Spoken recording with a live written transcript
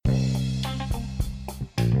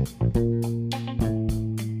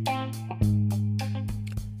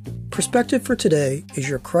Perspective for Today is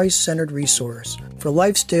your Christ-centered resource for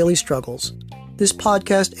life's daily struggles. This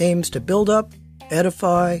podcast aims to build up,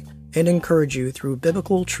 edify, and encourage you through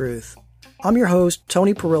biblical truth. I'm your host,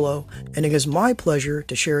 Tony Perillo, and it is my pleasure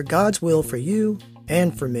to share God's will for you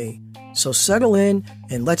and for me. So settle in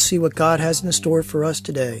and let's see what God has in store for us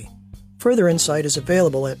today. Further insight is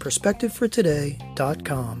available at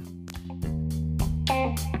perspectivefortoday.com.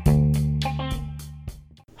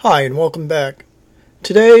 Hi, and welcome back.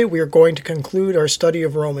 Today we are going to conclude our study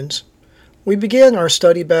of Romans. We began our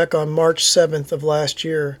study back on March 7th of last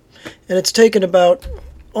year, and it's taken about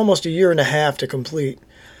almost a year and a half to complete.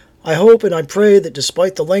 I hope and I pray that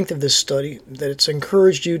despite the length of this study, that it's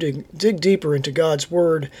encouraged you to dig deeper into God's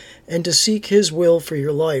Word and to seek His will for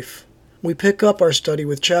your life. We pick up our study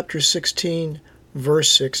with chapter 16, verse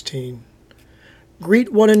 16.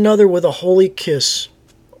 Greet one another with a holy kiss.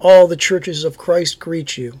 All the churches of Christ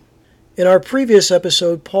greet you. In our previous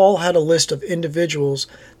episode, Paul had a list of individuals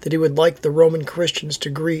that he would like the Roman Christians to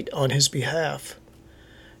greet on his behalf.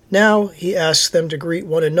 Now he asks them to greet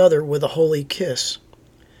one another with a holy kiss.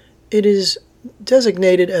 It is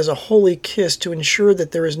designated as a holy kiss to ensure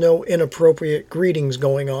that there is no inappropriate greetings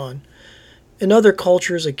going on. In other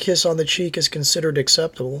cultures, a kiss on the cheek is considered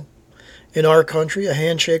acceptable. In our country, a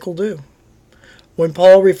handshake will do. When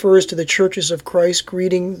Paul refers to the churches of Christ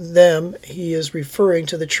greeting them, he is referring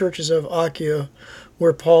to the churches of Achaia,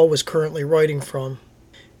 where Paul was currently writing from.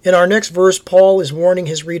 In our next verse, Paul is warning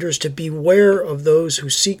his readers to beware of those who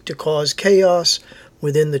seek to cause chaos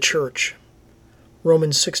within the church.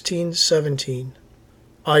 Romans 16:17.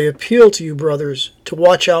 I appeal to you, brothers, to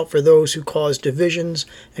watch out for those who cause divisions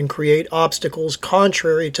and create obstacles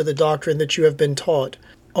contrary to the doctrine that you have been taught.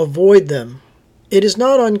 Avoid them. It is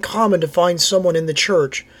not uncommon to find someone in the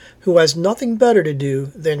church who has nothing better to do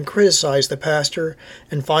than criticize the pastor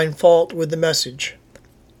and find fault with the message.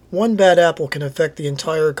 One bad apple can affect the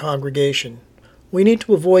entire congregation. We need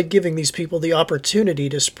to avoid giving these people the opportunity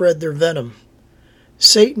to spread their venom.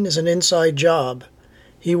 Satan is an inside job.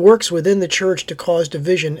 He works within the church to cause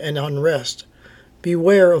division and unrest.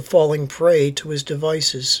 Beware of falling prey to his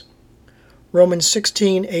devices. Romans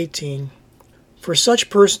 16:18. For such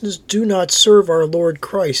persons do not serve our Lord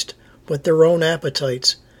Christ, but their own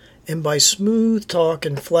appetites, and by smooth talk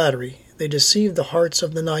and flattery they deceive the hearts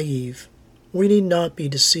of the naive. We need not be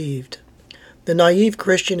deceived. The naive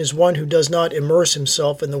Christian is one who does not immerse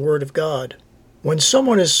himself in the Word of God. When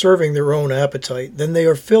someone is serving their own appetite, then they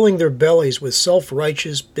are filling their bellies with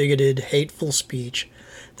self-righteous, bigoted, hateful speech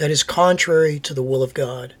that is contrary to the will of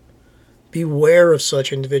God. Beware of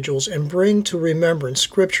such individuals and bring to remembrance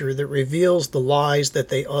Scripture that reveals the lies that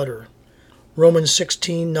they utter. Romans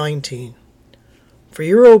 16:19. For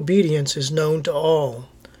your obedience is known to all,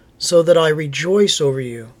 so that I rejoice over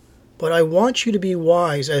you. But I want you to be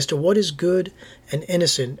wise as to what is good and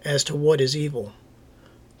innocent as to what is evil.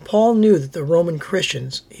 Paul knew that the Roman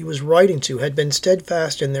Christians he was writing to had been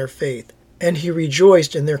steadfast in their faith, and he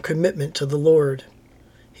rejoiced in their commitment to the Lord.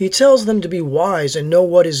 He tells them to be wise and know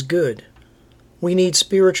what is good. We need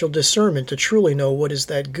spiritual discernment to truly know what is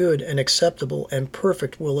that good and acceptable and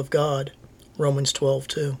perfect will of God. Romans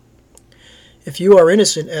 12:2. If you are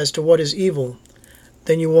innocent as to what is evil,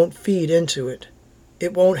 then you won't feed into it.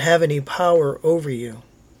 It won't have any power over you.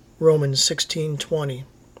 Romans 16:20.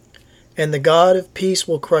 And the God of peace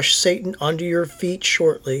will crush Satan under your feet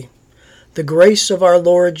shortly. The grace of our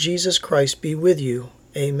Lord Jesus Christ be with you.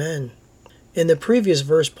 Amen. In the previous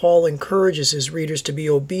verse, Paul encourages his readers to be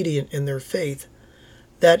obedient in their faith.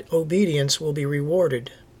 That obedience will be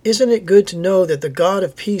rewarded. Isn't it good to know that the God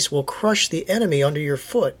of peace will crush the enemy under your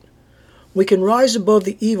foot? We can rise above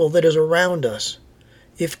the evil that is around us.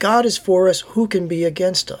 If God is for us, who can be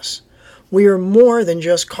against us? We are more than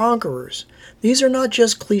just conquerors. These are not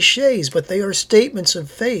just cliches, but they are statements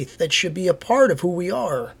of faith that should be a part of who we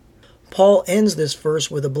are. Paul ends this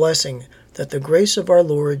verse with a blessing that the grace of our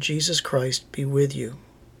Lord Jesus Christ be with you.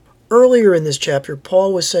 Earlier in this chapter,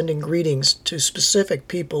 Paul was sending greetings to specific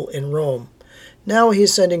people in Rome. Now he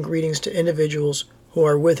is sending greetings to individuals who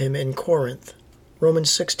are with him in Corinth. Romans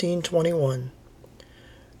 16:21.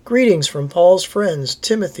 Greetings from Paul's friends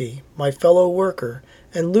Timothy, my fellow worker,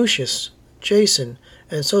 and Lucius, Jason,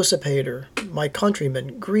 and Sosipater, my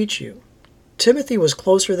countrymen, greet you. Timothy was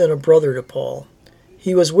closer than a brother to Paul.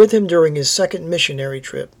 He was with him during his second missionary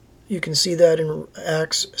trip. You can see that in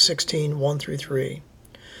Acts 16:1-3.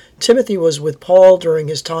 Timothy was with Paul during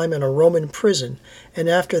his time in a Roman prison, and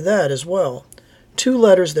after that as well. 2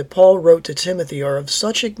 letters that Paul wrote to Timothy are of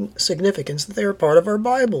such significance that they are part of our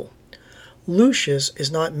Bible. Lucius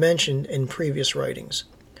is not mentioned in previous writings.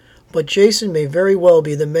 but Jason may very well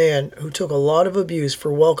be the man who took a lot of abuse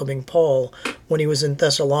for welcoming Paul when he was in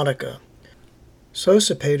Thessalonica.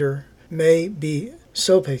 Sosipater may be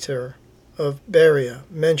Sopater of Berea,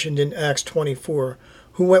 mentioned in Acts 24,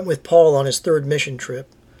 who went with Paul on his third mission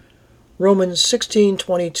trip. Romans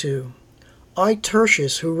 16:22. I,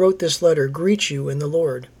 Tertius, who wrote this letter, greet you in the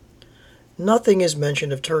Lord. Nothing is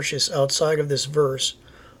mentioned of Tertius outside of this verse.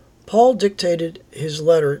 Paul dictated his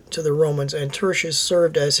letter to the Romans, and Tertius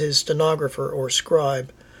served as his stenographer or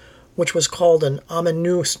scribe, which was called an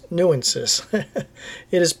amanuensis.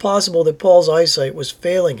 It is possible that Paul's eyesight was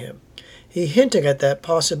failing him. He hinted at that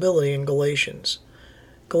possibility in Galatians.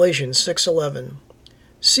 Galatians 6:11.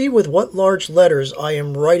 See with what large letters I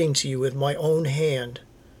am writing to you with my own hand.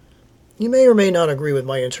 You may or may not agree with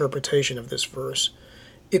my interpretation of this verse.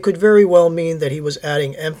 It could very well mean that he was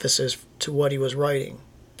adding emphasis to what he was writing.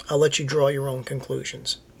 I'll let you draw your own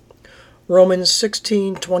conclusions. Romans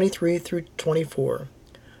 16:23 through 24.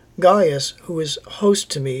 Gaius, who is host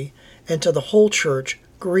to me and to the whole church,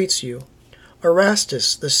 greets you.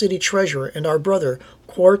 Erastus, the city treasurer, and our brother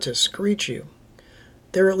Quartus greet you.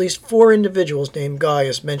 There are at least 4 individuals named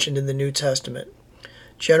Gaius mentioned in the New Testament.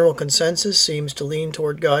 General consensus seems to lean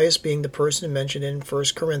toward Gaius being the person mentioned in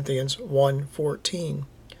 1 Corinthians 1:14.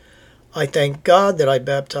 I thank God that I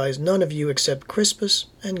baptized none of you except Crispus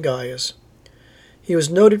and Gaius. He was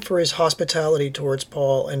noted for his hospitality towards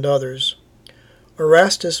Paul and others.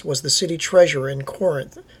 Erastus was the city treasurer in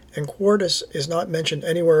Corinth, and Quartus is not mentioned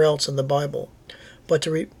anywhere else in the Bible, but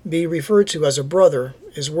to be referred to as a brother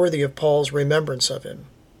is worthy of Paul's remembrance of him.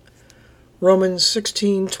 Romans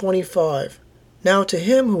 16:25. Now to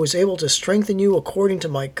him who is able to strengthen you according to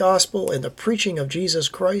my gospel and the preaching of Jesus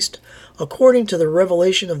Christ, according to the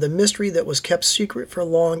revelation of the mystery that was kept secret for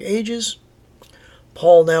long ages.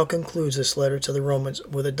 Paul now concludes this letter to the Romans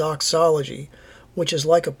with a doxology, which is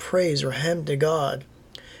like a praise or hymn to God.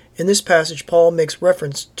 In this passage, Paul makes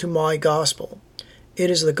reference to my gospel. It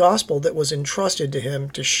is the gospel that was entrusted to him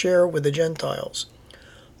to share with the Gentiles.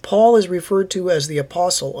 Paul is referred to as the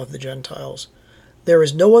apostle of the Gentiles. There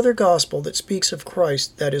is no other gospel that speaks of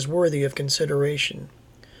Christ that is worthy of consideration.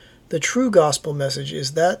 The true gospel message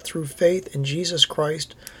is that through faith in Jesus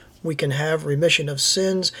Christ, we can have remission of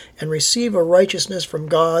sins and receive a righteousness from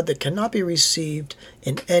God that cannot be received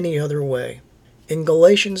in any other way. In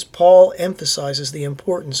Galatians, Paul emphasizes the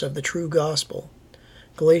importance of the true gospel.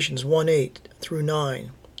 Galatians 1:8 through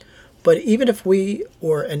 9. But even if we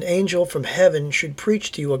or an angel from heaven should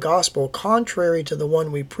preach to you a gospel contrary to the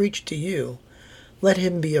one we preach to you, let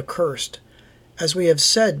him be accursed. As we have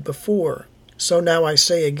said before, so now I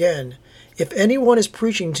say again, if anyone is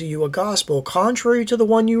preaching to you a gospel contrary to the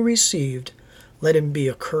one you received, let him be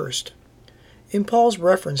accursed. In Paul's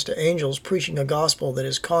reference to angels preaching a gospel that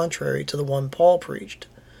is contrary to the one Paul preached,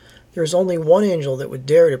 there is only one angel that would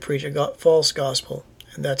dare to preach a false gospel,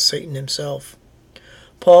 and that's Satan himself.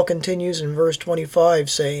 Paul continues in verse 25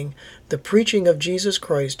 saying, the preaching of Jesus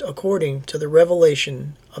Christ according to the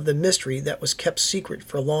revelation of the mystery that was kept secret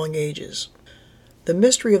for long ages. The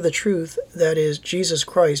mystery of the truth, that is, Jesus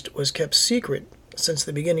Christ, was kept secret since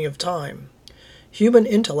the beginning of time. Human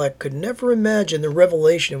intellect could never imagine the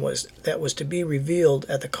revelation that was to be revealed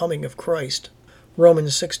at the coming of Christ.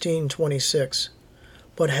 Romans 16:26.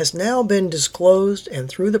 But has now been disclosed and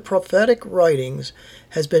through the prophetic writings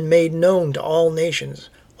has been made known to all nations,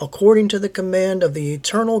 according to the command of the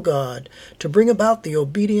eternal God, to bring about the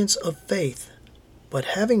obedience of faith. But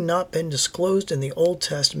having not been disclosed in the Old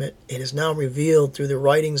Testament, it is now revealed through the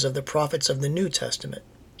writings of the prophets of the New Testament.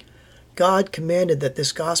 God commanded that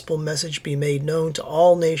this gospel message be made known to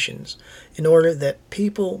all nations, in order that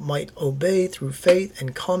people might obey through faith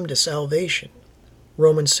and come to salvation.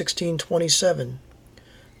 Romans 16:27.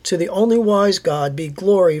 To the only wise God be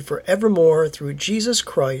glory forevermore through Jesus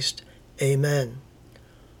Christ. Amen.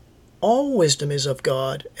 All wisdom is of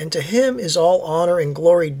God, and to him is all honor and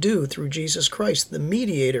glory due through Jesus Christ, the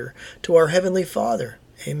mediator to our Heavenly Father.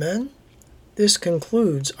 Amen. This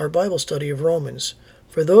concludes our Bible study of Romans.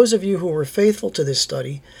 For those of you who were faithful to this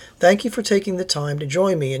study, thank you for taking the time to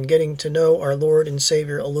join me in getting to know our Lord and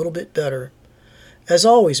Savior a little bit better. As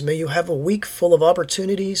always, may you have a week full of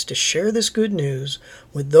opportunities to share this good news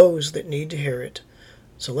with those that need to hear it.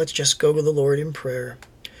 So let's just go to the Lord in prayer.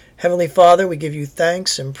 Heavenly Father, we give you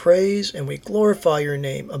thanks and praise, and we glorify your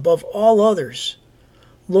name above all others.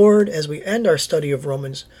 Lord, as we end our study of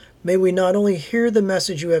Romans, may we not only hear the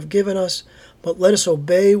message you have given us, but let us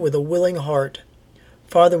obey with a willing heart.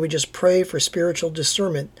 Father, we just pray for spiritual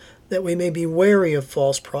discernment, that we may be wary of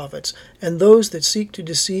false prophets and those that seek to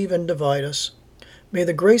deceive and divide us. May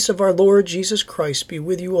the grace of our Lord Jesus Christ be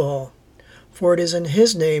with you all. For it is in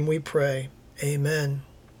his name we pray. Amen.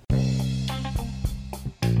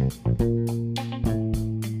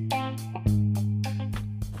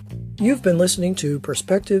 You've been listening to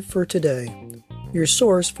Perspective for Today, your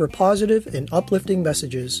source for positive and uplifting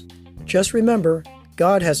messages. Just remember,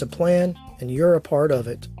 God has a plan and you're a part of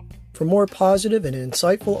it. For more positive and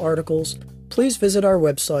insightful articles, please visit our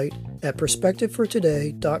website at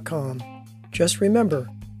perspectivefortoday.com. Just remember,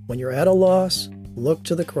 when you're at a loss, look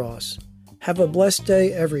to the cross. Have a blessed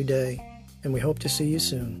day every day, and we hope to see you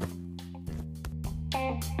soon.